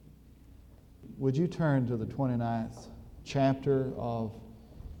Would you turn to the 29th chapter of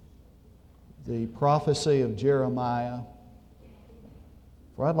the prophecy of Jeremiah?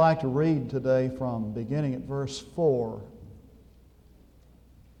 For I'd like to read today from beginning at verse 4.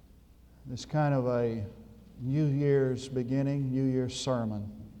 It's kind of a New Year's beginning, New Year's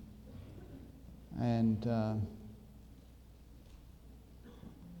sermon. And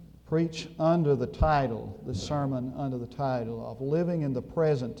preach under the title, the sermon under the title of Living in the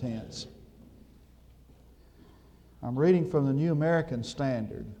Present Tense. I'm reading from the New American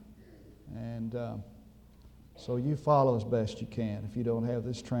Standard, and so you follow as best you can if you don't have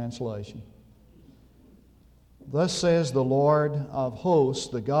this translation. Thus says the Lord of hosts,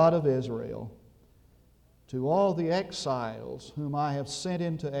 the God of Israel, to all the exiles whom I have sent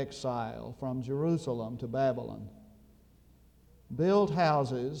into exile from Jerusalem to Babylon, build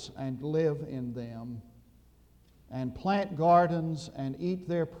houses and live in them, and plant gardens and eat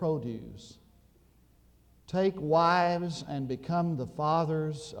their produce. Take wives and become the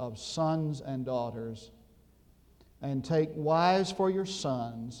fathers of sons and daughters, and take wives for your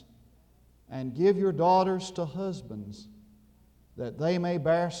sons, and give your daughters to husbands, that they may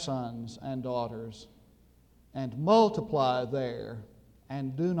bear sons and daughters, and multiply there,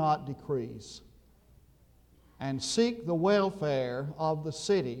 and do not decrease. And seek the welfare of the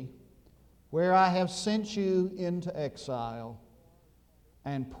city where I have sent you into exile,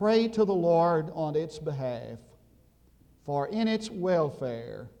 and pray to the Lord on its behalf, for in its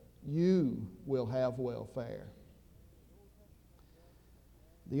welfare you will have welfare.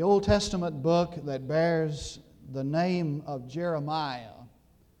 The Old Testament book that bears the name of Jeremiah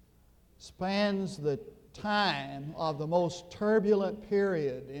spans the time of the most turbulent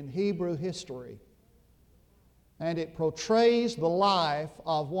period in Hebrew history, and it portrays the life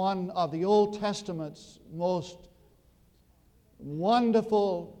of one of the Old Testament's most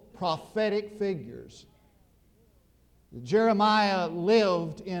wonderful prophetic figures. Jeremiah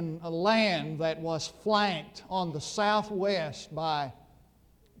lived in a land that was flanked on the southwest by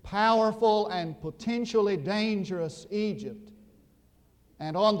powerful and potentially dangerous Egypt,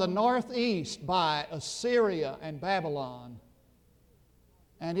 and on the northeast by Assyria and Babylon.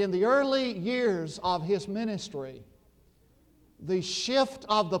 And in the early years of his ministry, the shift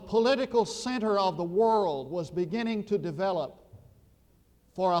of the political center of the world was beginning to develop.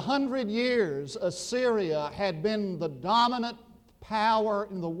 For 100 years, Assyria had been the dominant power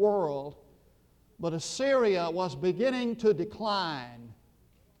in the world, but Assyria was beginning to decline,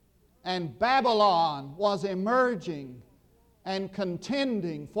 and Babylon was emerging and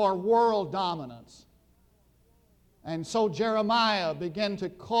contending for world dominance. And so Jeremiah began to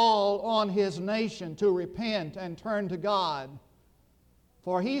call on his nation to repent and turn to God,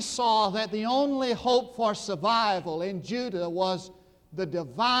 for he saw that the only hope for survival in Judah was the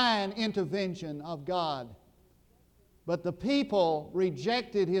divine intervention of God. But the people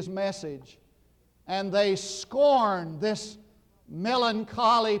rejected his message, and they scorned this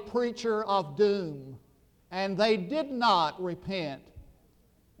melancholy preacher of doom, and they did not repent.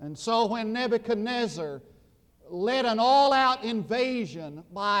 And so when Nebuchadnezzar led an all-out invasion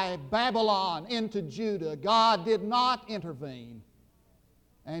by Babylon into Judah, God did not intervene.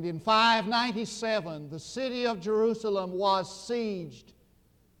 And in 597, the city of Jerusalem was sieged.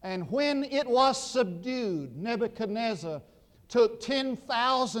 And when it was subdued, Nebuchadnezzar took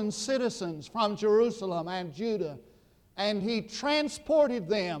 10,000 citizens from Jerusalem and Judah, and he transported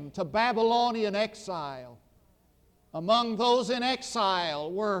them to Babylonian exile. Among those in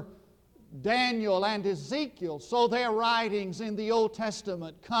exile were Daniel and Ezekiel, so their writings in the Old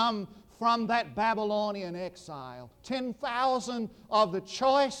Testament come from that Babylonian exile. 10,000 of the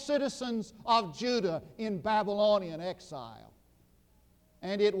choice citizens of Judah in Babylonian exile.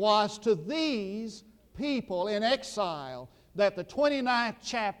 And it was to these people in exile that the 29th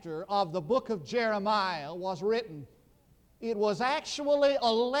chapter of the book of Jeremiah was written. It was actually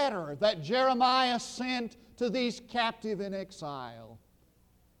a letter that Jeremiah sent to these captive in exile.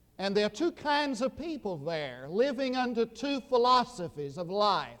 And there are two kinds of people there, living under two philosophies of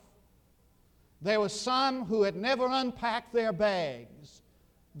life. There were some who had never unpacked their bags.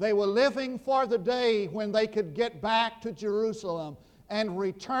 They were living for the day when they could get back to Jerusalem and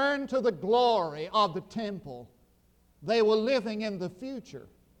return to the glory of the temple. They were living in the future.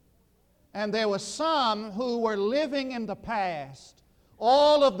 And there were some who were living in the past.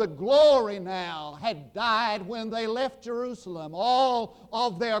 All of the glory now had died when they left Jerusalem. All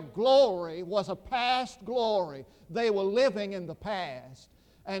of their glory was a past glory. They were living in the past.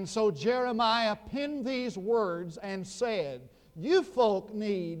 And so Jeremiah penned these words and said, you folk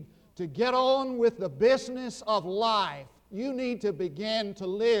need to get on with the business of life You need to begin to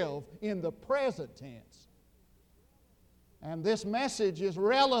live in the present tense. And this message is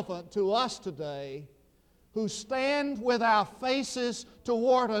relevant to us today who stand with our faces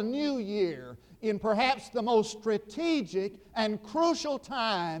toward a new year in perhaps the most strategic and crucial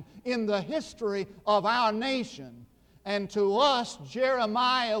time in the history of our nation. And to us,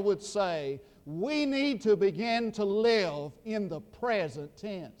 Jeremiah would say, we need to begin to live in the present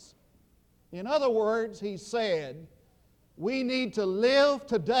tense. In other words, he said, we need to live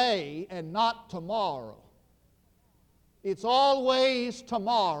today and not tomorrow. It's always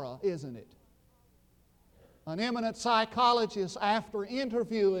tomorrow, isn't it? An eminent psychologist, after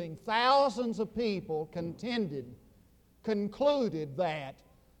interviewing thousands of people, concluded that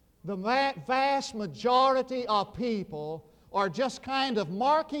the vast majority of people are just kind of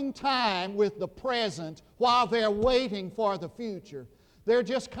marking time with the present while they're waiting for the future. They're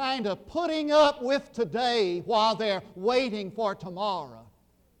just kind of putting up with today while they're waiting for tomorrow.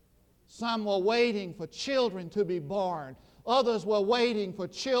 Some were waiting for children to be born. Others were waiting for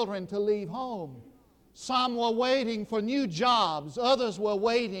children to leave home. Some were waiting for new jobs. Others were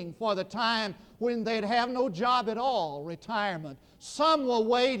waiting for the time when they'd have no job at all, retirement. Some were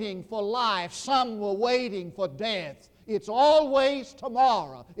waiting for life. Some were waiting for death. It's always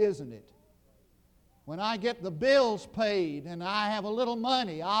tomorrow, isn't it? When I get the bills paid and I have a little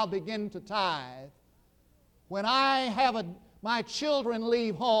money, I'll begin to tithe. When my children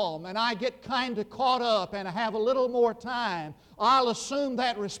leave home and I get kind of caught up and I have a little more time, I'll assume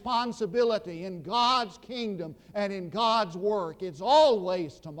that responsibility in God's kingdom and in God's work. It's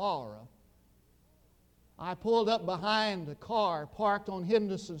always tomorrow. I pulled up behind a car parked on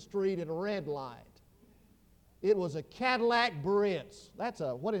Henderson Street at a red light. It was a Cadillac Baritz. That's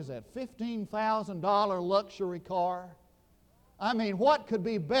a, $15,000 luxury car? I mean, what could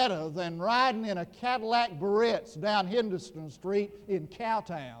be better than riding in a Cadillac Baritz down Henderson Street in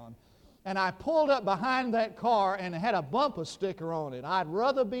Cowtown? And I pulled up behind that car and it had a bumper sticker on it. I'd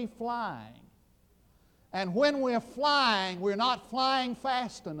rather be flying. And when we're flying, we're not flying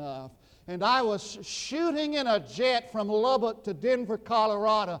fast enough. And I was shooting in a jet from Lubbock to Denver,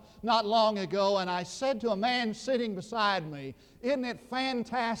 Colorado not long ago, and I said to a man sitting beside me, "Isn't it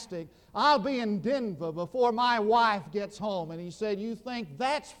fantastic? I'll be in Denver before my wife gets home." And he said, "You think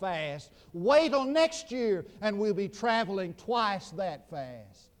that's fast? Wait till next year and we'll be traveling twice that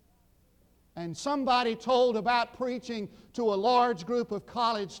fast." And somebody told about preaching to a large group of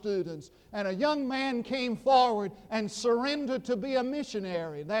college students, and a young man came forward and surrendered to be a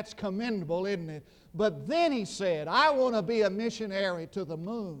missionary. That's commendable, isn't it? But then he said, "I want to be a missionary to the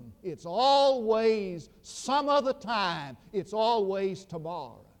moon." It's always some other time. It's always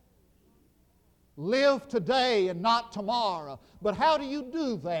tomorrow. Live today and not tomorrow. But how do you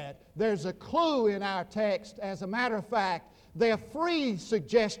do that? There's a clue in our text. As a matter of fact, there are 3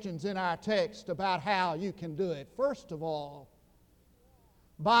 suggestions in our text about how you can do it. First of all,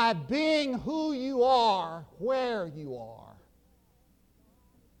 by being who you are, where you are.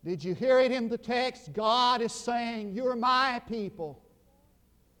 Did you hear it in the text? God is saying, "You're my people.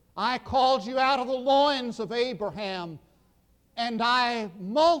 I called you out of the loins of Abraham, and I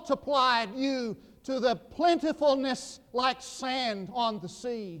multiplied you to the plentifulness like sand on the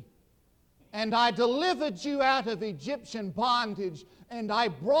sea. And I delivered you out of Egyptian bondage, and I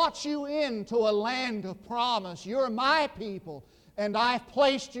brought you into a land of promise. You're my people, and I've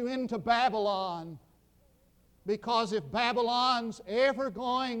placed you into Babylon. Because if Babylon's ever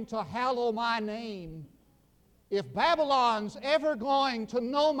going to hallow my name, if Babylon's ever going to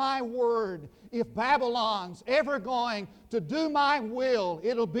know my word, if Babylon's ever going to do my will,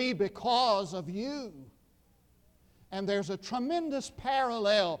 it'll be because of you." And there's a tremendous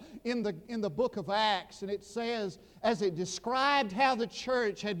parallel in the book of Acts. And it says, as it described how the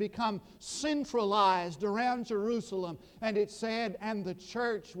church had become centralized around Jerusalem, and it said, "And the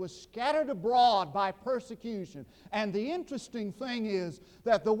church was scattered abroad by persecution." And the interesting thing is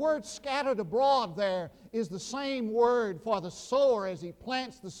that the word scattered abroad there is the same word for the sower as he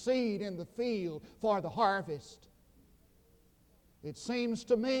plants the seed in the field for the harvest. It seems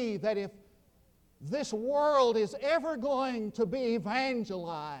to me that if this world is ever going to be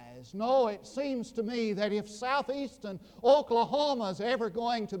evangelized, no, it seems to me that if southeastern Oklahoma is ever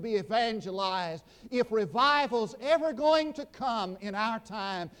going to be evangelized, if revival's ever going to come in our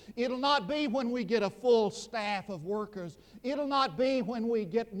time, it'll not be when we get a full staff of workers. It'll not be when we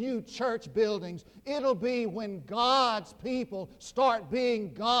get new church buildings. It'll be when God's people start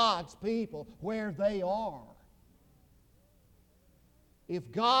being God's people where they are.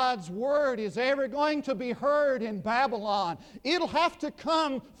 If God's word is ever going to be heard in Babylon, it'll have to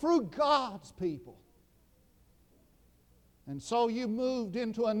come through God's people. And so you moved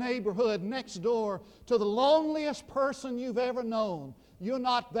into a neighborhood next door to the loneliest person you've ever known. You're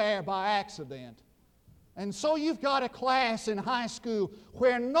not there by accident. And so you've got a class in high school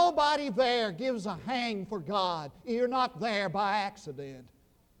where nobody there gives a hang for God. You're not there by accident.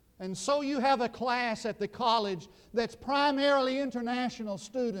 And so you have a class at the college that's primarily international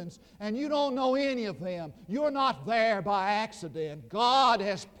students, and you don't know any of them. You're not there by accident. God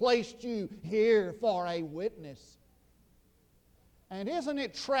has placed you here for a witness. And isn't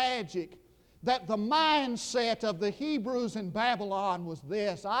it tragic that the mindset of the Hebrews in Babylon was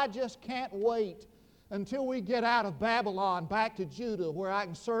this: I just can't wait until we get out of Babylon back to Judah where I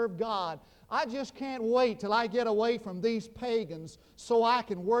can serve God. I just can't wait till I get away from these pagans so I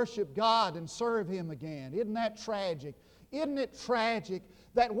can worship God and serve Him again. Isn't that tragic? Isn't it tragic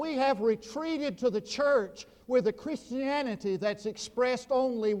that we have retreated to the church with a Christianity that's expressed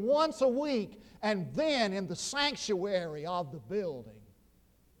only once a week and then in the sanctuary of the building?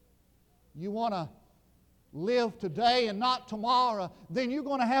 You want to live today and not tomorrow, then you're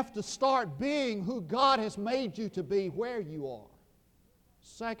going to have to start being who God has made you to be where you are.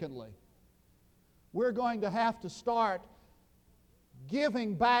 Secondly, we're going to have to start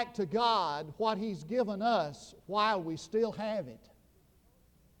giving back to God what He's given us while we still have it.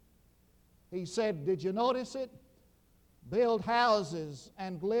 He said, did you notice it? Build houses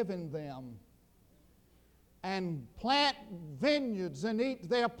and live in them, and plant vineyards and eat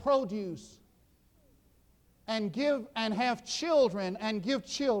their produce, and give and have children and give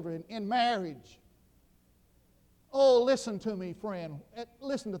children in marriage. Oh, listen to me, friend.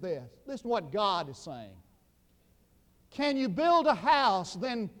 Listen to this. Listen to what God is saying. Can you build a house?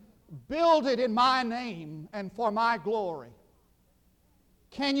 Then build it in my name and for my glory.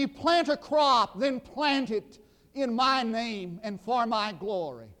 Can you plant a crop? Then plant it in my name and for my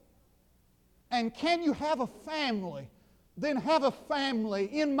glory. And can you have a family? Then have a family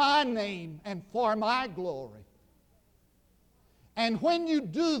in my name and for my glory. And when you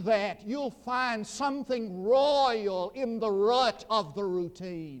do that, you'll find something royal in the rut of the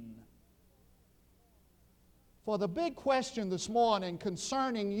routine. For the big question this morning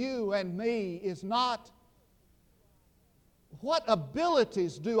concerning you and me is not what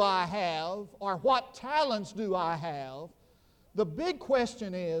abilities do I have or what talents do I have. The big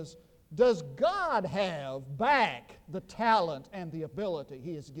question is, does God have back the talent and the ability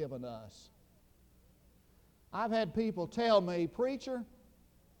He has given us? I've had people tell me, preacher,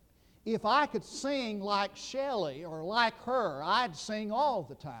 if I could sing like Shelley or like her, I'd sing all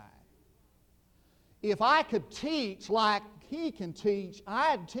the time. If I could teach like he can teach,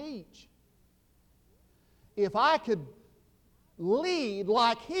 I'd teach. If I could lead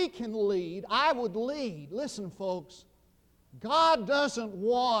like he can lead, I would lead. Listen, folks, God doesn't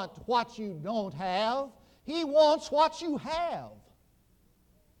want what you don't have. He wants what you have.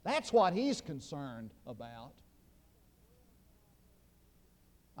 That's what He's concerned about.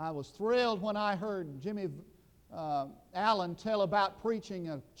 I was thrilled when I heard Jimmy Allen tell about preaching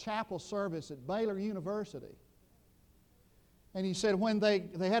a chapel service at Baylor University. And he said when they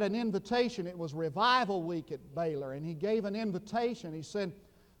had an invitation, it was Revival Week at Baylor, and he gave an invitation. He said,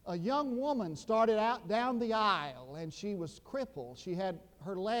 a young woman started out down the aisle, and she was crippled. She had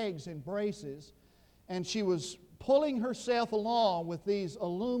her legs in braces, and she was pulling herself along with these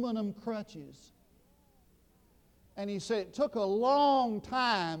aluminum crutches. And he said it took a long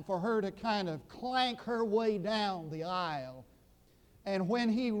time for her to kind of clank her way down the aisle. And when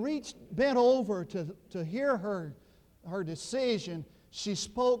he bent over to hear her decision, she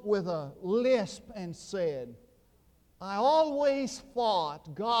spoke with a lisp and said, I always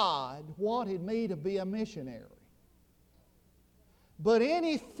thought God wanted me to be a missionary. But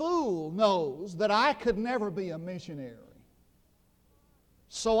any fool knows that I could never be a missionary.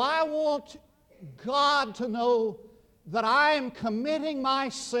 So I want God to know that I am committing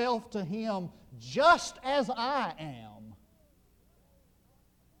myself to Him just as I am.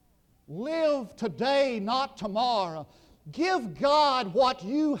 Live today, not tomorrow. Give God what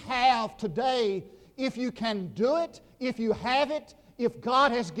you have today. If you can do it, if you have it, if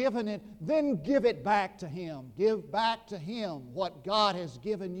God has given it, then give it back to Him. Give back to Him what God has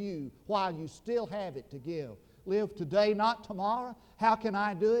given you while you still have it to give. Live today, not tomorrow. How can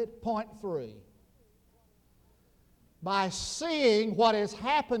I do it? Point 3. By seeing what is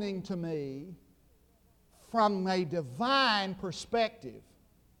happening to me from a divine perspective.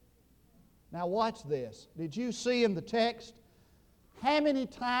 Now watch this. Did you see in the text how many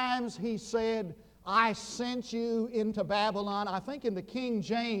times He said, I sent you into Babylon? I think in the King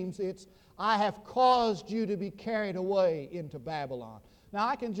James it's, I have caused you to be carried away into Babylon. Now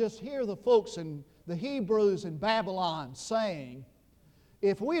I can just hear the folks the Hebrews in Babylon saying,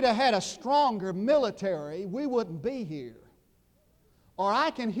 if we'd have had a stronger military, we wouldn't be here. Or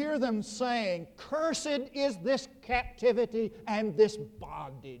I can hear them saying, cursed is this captivity and this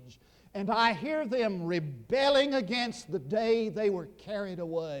bondage. And I hear them rebelling against the day they were carried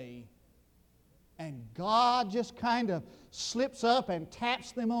away. And God just kind of slips up and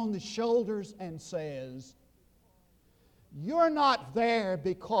taps them on the shoulders and says, you're not there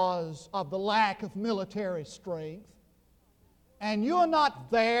because of the lack of military strength. And you're not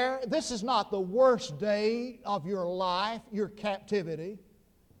there, this is not the worst day of your life, your captivity.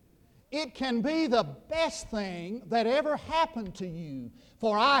 It can be the best thing that ever happened to you,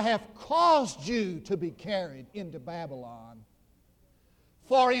 for I have caused you to be carried into Babylon.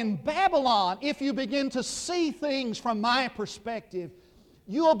 For in Babylon, if you begin to see things from my perspective,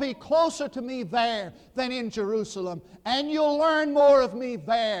 you'll be closer to me there than in Jerusalem. And you'll learn more of me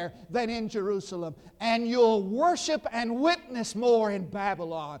there than in Jerusalem. And you'll worship and witness more in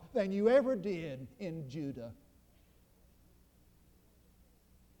Babylon than you ever did in Judah.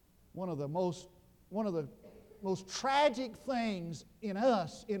 One of the most tragic things in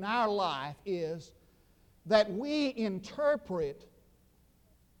us, in our life, is that we interpret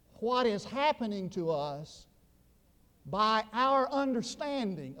what is happening to us by our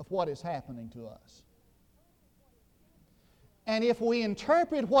understanding of what is happening to us. And if we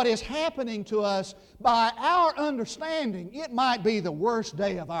interpret what is happening to us by our understanding, it might be the worst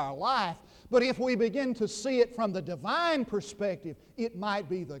day of our life. But if we begin to see it from the divine perspective, it might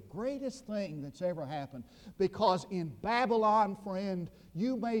be the greatest thing that's ever happened. Because in Babylon, friend,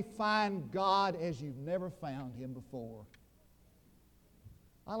 you may find God as you've never found Him before.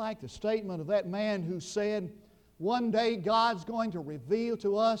 I like the statement of that man who said, one day God's going to reveal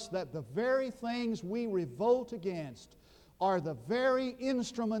to us that the very things we revolt against are the very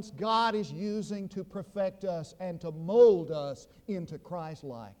instruments God is using to perfect us and to mold us into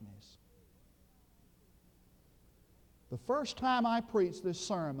Christ-likeness. The first time I preached this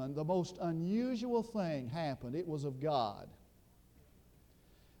sermon, the most unusual thing happened. It was of God.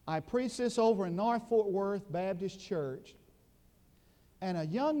 I preached this over in North Fort Worth Baptist Church. And a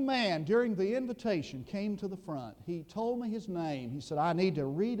young man, during the invitation, came to the front. He told me his name. He said, I need to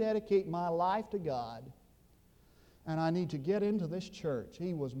rededicate my life to God, and I need to get into this church.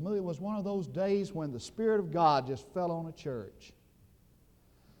 It was one of those days when the Spirit of God just fell on a church.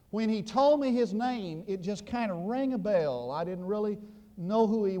 When he told me his name, it just kind of rang a bell. I didn't really know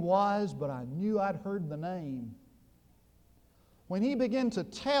who he was, but I knew I'd heard the name. When he began to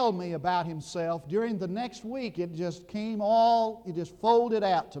tell me about himself, during the next week, it just folded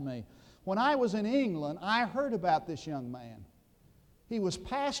out to me. When I was in England, I heard about this young man. He was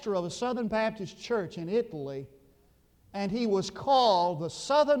pastor of a Southern Baptist church in Italy, and he was called the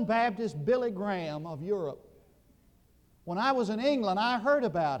Southern Baptist Billy Graham of Europe. When I was in England, I heard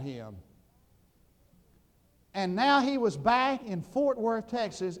about him. And now he was back in Fort Worth,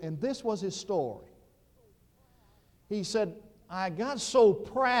 Texas, and this was his story. He said, I got so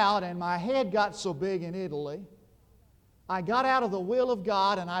proud and my head got so big in Italy. I got out of the will of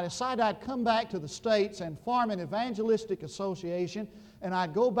God and I decided I'd come back to the States and form an evangelistic association, and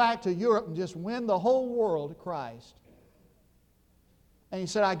I'd go back to Europe and just win the whole world to Christ. And he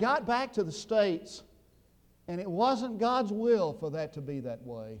said, I got back to the States and it wasn't God's will for that to be that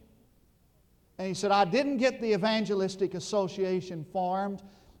way. And he said, I didn't get the evangelistic association formed,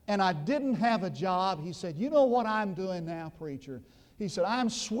 and I didn't have a job. He said, you know what I'm doing now, preacher? He said, I'm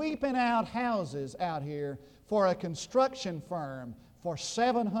sweeping out houses out here for a construction firm for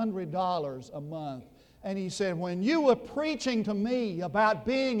 $700 a month. And he said, when you were preaching to me about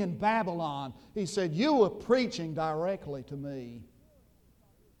being in Babylon, he said, you were preaching directly to me.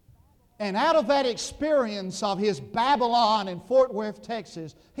 And out of that experience of his Babylon in Fort Worth,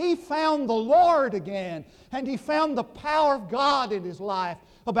 Texas, he found the Lord again, and he found the power of God in his life.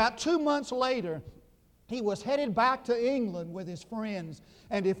 About 2 months later, he was headed back to England with his friends.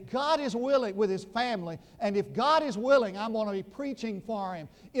 And if God is willing, with his family, and if God is willing, I'm going to be preaching for him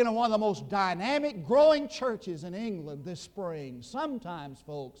in one of the most dynamic, growing churches in England this spring. Sometimes,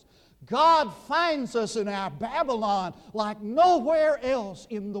 folks, God finds us in our Babylon like nowhere else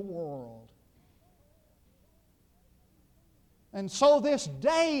in the world. And so this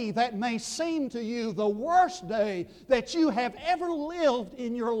day that may seem to you the worst day that you have ever lived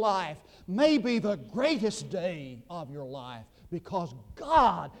in your life may be the greatest day of your life, because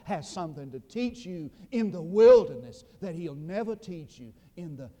God has something to teach you in the wilderness that He'll never teach you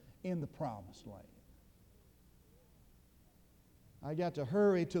in the promised land. I got to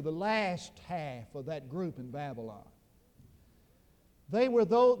hurry to the last half of that group in Babylon.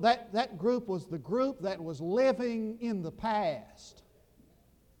 That group was the group that was living in the past.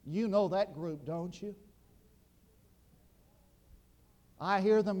 You know that group, don't you? I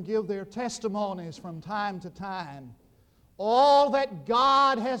hear them give their testimonies from time to time. All that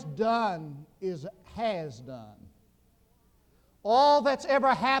God has done has done. All that's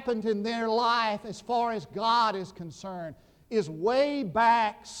ever happened in their life as far as God is concerned is way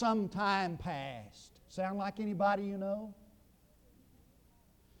back some time past. Sound like anybody you know?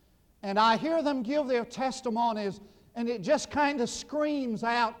 And I hear them give their testimonies, and it just kind of screams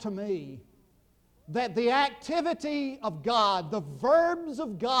out to me that the activity of God, the verbs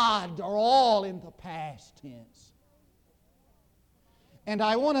of God, are all in the past tense. And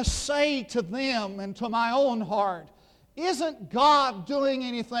I want to say to them and to my own heart, isn't God doing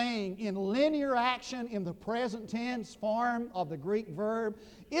anything in linear action in the present tense form of the Greek verb?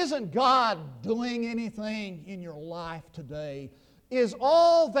 Isn't God doing anything in your life today? Is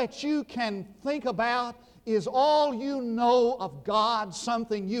all that you can think about, is all you know of God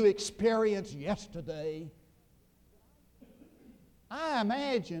something you experienced yesterday? I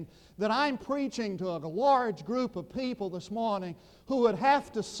imagine that I'm preaching to a large group of people this morning who would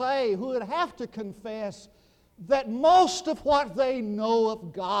have to confess that most of what they know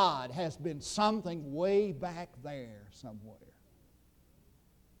of God has been something way back there somewhere.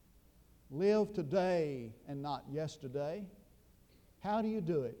 Live today and not yesterday. How do you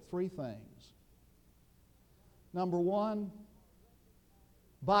do it? 3 things. Number 1,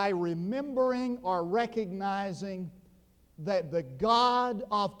 by remembering or recognizing that the God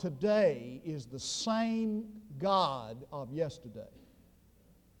of today is the same God of yesterday.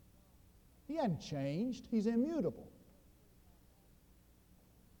 He hadn't changed. He's immutable.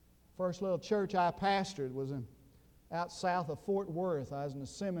 First little church I pastored was out south of Fort Worth. I was in a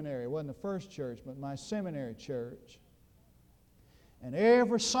seminary. It wasn't the first church, but my seminary church. And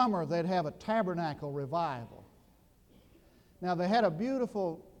every summer they'd have a tabernacle revival. Now they had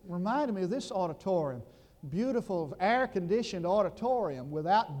reminded me of this auditorium, beautiful air-conditioned auditorium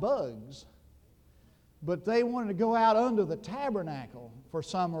without bugs. But they wanted to go out under the tabernacle for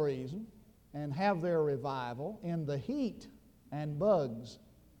some reason and have their revival in the heat and bugs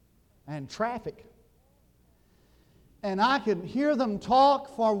and traffic. And I could hear them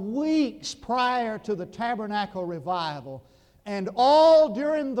talk for weeks prior to the tabernacle revival. And all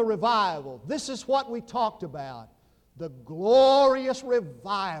during the revival, this is what we talked about: the glorious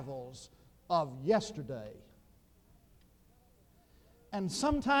revivals of yesterday. And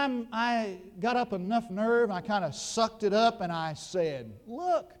sometime I got up enough nerve, and I kind of sucked it up, and I said,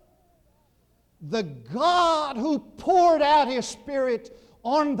 look, the God who poured out His Spirit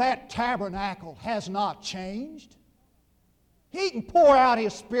on that tabernacle has not changed. He can pour out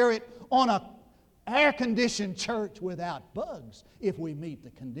His Spirit on an air-conditioned church without bugs if we meet the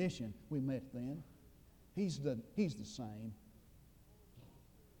condition we met then. He's the same.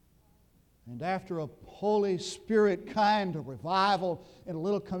 And after a Holy Spirit kind of revival in a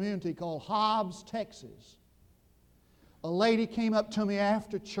little community called Hobbs, Texas, a lady came up to me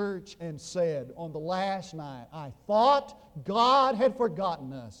after church and said, on the last night, I thought God had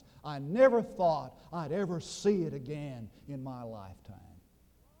forgotten us. I never thought I'd ever see it again in my lifetime.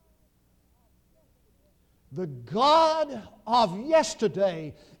 The God of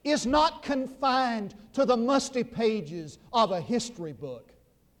yesterday is not confined to the musty pages of a history book.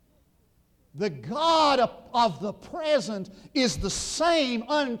 The God of the present is the same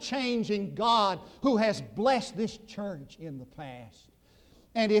unchanging God who has blessed this church in the past.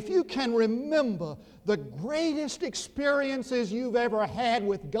 And if you can remember the greatest experiences you've ever had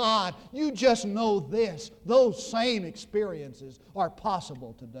with God, you just know this: those same experiences are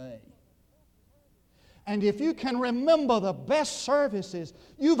possible today. And if you can remember the best services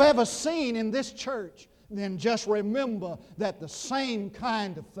you've ever seen in this church, then just remember that the same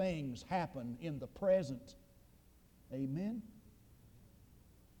kind of things happen in the present. Amen?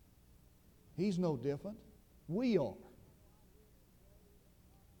 He's no different. We are.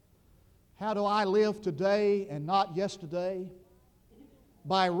 How do I live today and not yesterday?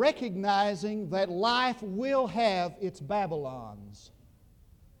 By recognizing that life will have its Babylons,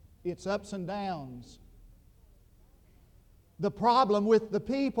 its ups and downs. The problem with the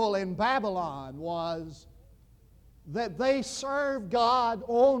people in Babylon was that they served God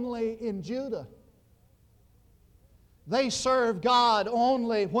only in Judah. They served God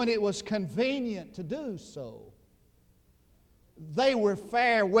only when it was convenient to do so. They were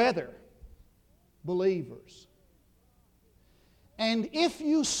fair weather believers. And if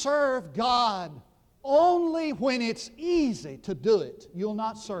you serve God only when it's easy to do it, you'll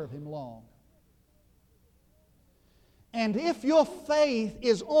not serve Him long. And if your faith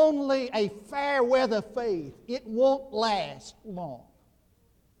is only a fair weather faith, it won't last long.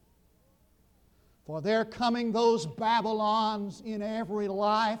 For there are coming those Babylons in every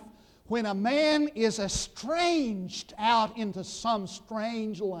life when a man is estranged out into some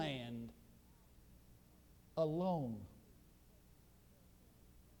strange land alone.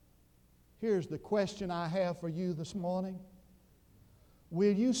 Here's the question I have for you this morning.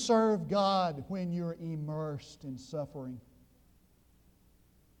 Will you serve God when you're immersed in suffering?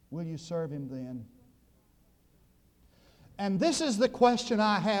 Will you serve Him then? And this is the question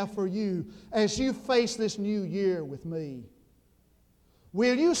I have for you as you face this new year with me.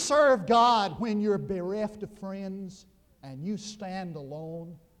 Will you serve God when you're bereft of friends and you stand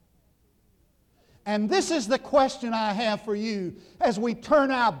alone? And this is the question I have for you as we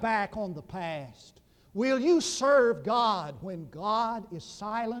turn our back on the past. Will you serve God when God is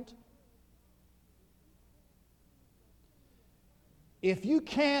silent? If you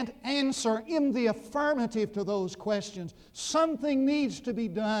can't answer in the affirmative to those questions, something needs to be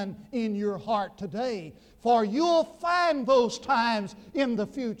done in your heart today. For you'll find those times in the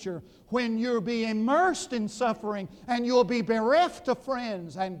future when you'll be immersed in suffering and you'll be bereft of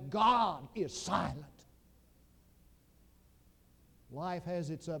friends and God is silent. Life has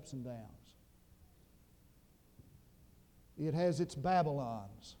its ups and downs. It has its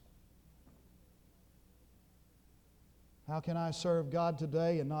Babylons. How can I serve God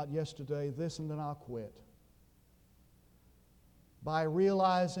today and not yesterday? This and then I'll quit. By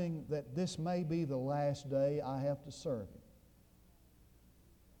realizing that this may be the last day I have to serve Him.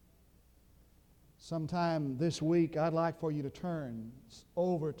 Sometime this week, I'd like for you to turn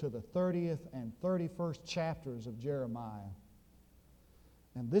over to the 30th and 31st chapters of Jeremiah.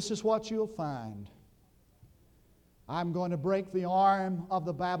 And this is what you'll find. I'm going to break the arm of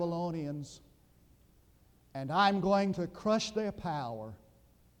the Babylonians, and I'm going to crush their power,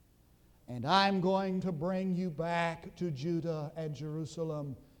 and I'm going to bring you back to Judah and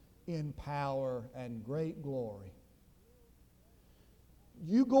Jerusalem in power and great glory.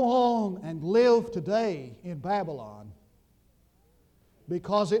 You go on and live today in Babylon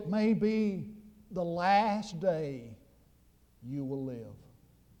because it may be the last day you will live.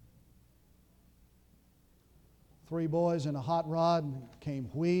 3 boys in a hot rod came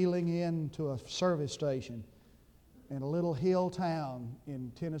wheeling into a service station in a little hill town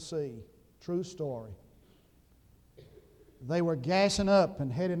in Tennessee. True story. They were gassing up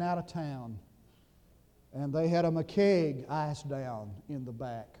and heading out of town, and they had a McKeg ice down in the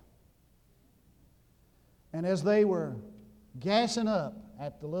back. And as they were gassing up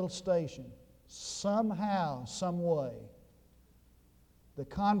at the little station, somehow, some way, the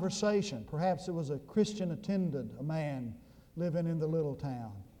conversation, perhaps it was a Christian attendant, a man living in the little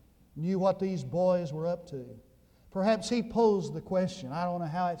town, knew what these boys were up to. Perhaps he posed the question. I don't know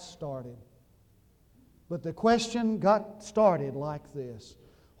how it started. But the question got started like this.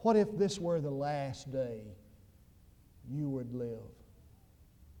 What if this were the last day you would live?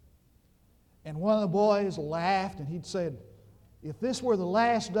 And one of the boys laughed and he'd said, if this were the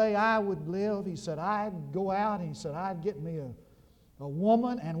last day I would live, he said, I'd go out and he said, I'd get me a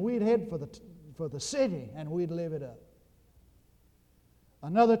woman and we'd head for the city and we'd live it up.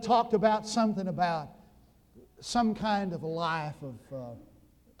 Another talked about something about some kind of a life of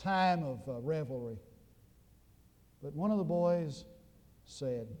time of revelry. But one of the boys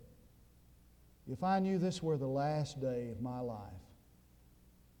said, if I knew this were the last day of my life,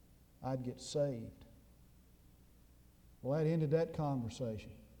 I'd get saved. Well, that ended that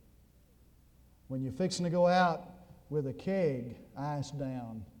conversation. When you're fixing to go out with a keg ice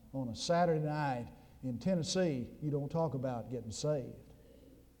down on a Saturday night in Tennessee, you don't talk about getting saved.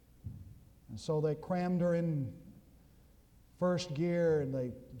 And so they crammed her in first gear and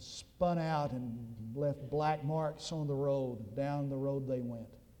they spun out and left black marks on the road. Down the road they went.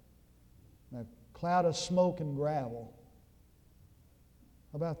 A cloud of smoke and gravel.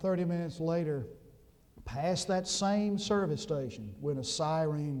 About 30 minutes later, past that same service station went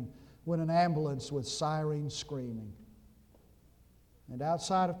an ambulance with sirens screaming. And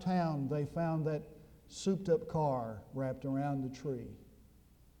outside of town, they found that souped-up car wrapped around the tree.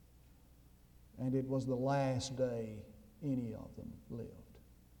 And it was the last day any of them lived.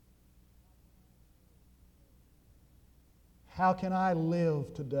 How can I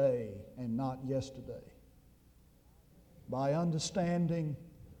live today and not yesterday? By understanding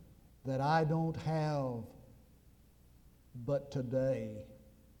that I don't have but today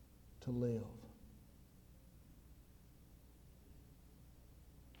to live.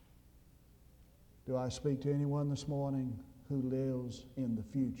 Do I speak to anyone this morning who lives in the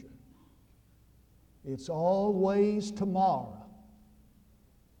future? It's always tomorrow.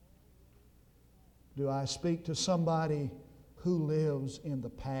 Do I speak to somebody who lives in the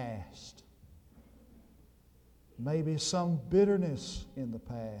past? Maybe some bitterness in the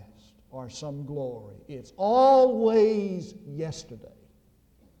past or some glory. It's always yesterday.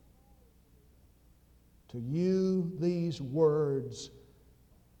 To you, these words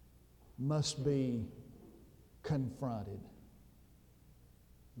must be confronted.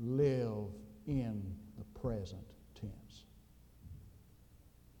 Live in the present tense.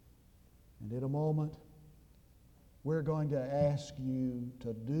 And in a moment, we're going to ask you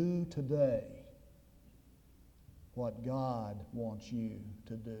to do today what God wants you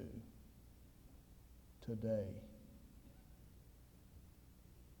to do today.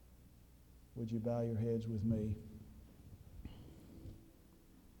 Would you bow your heads with me?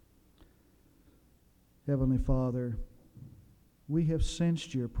 Heavenly Father, we have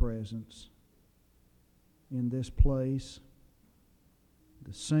sensed your presence in this place,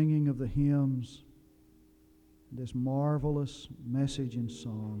 the singing of the hymns, this marvelous message and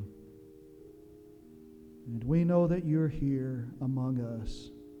song. And we know that you're here among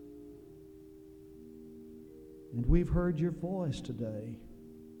us. And we've heard your voice today,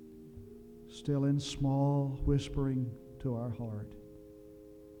 still in small whispering to our heart.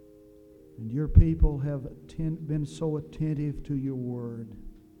 And your people have been so attentive to your word.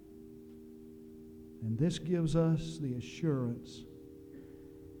 And this gives us the assurance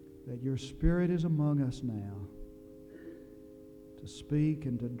that your Spirit is among us now to speak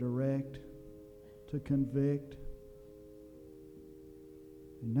and to direct, to convict.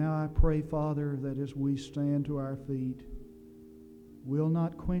 And now I pray, Father, that as we stand to our feet, we'll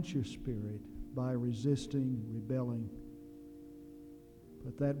not quench your Spirit by resisting, rebelling,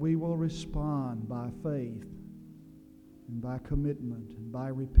 but that we will respond by faith and by commitment and by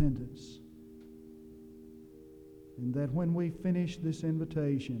repentance. And that when we finish this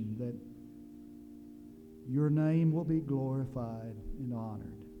invitation, that your name will be glorified and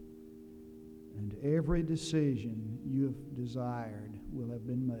honored. And every decision you have desired will have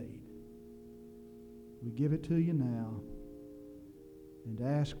been made. We give it to you now and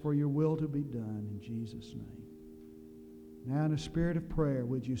ask for your will to be done in Jesus' name. Now in a spirit of prayer,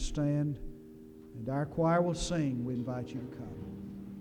 would you stand, and our choir will sing. We invite you to come.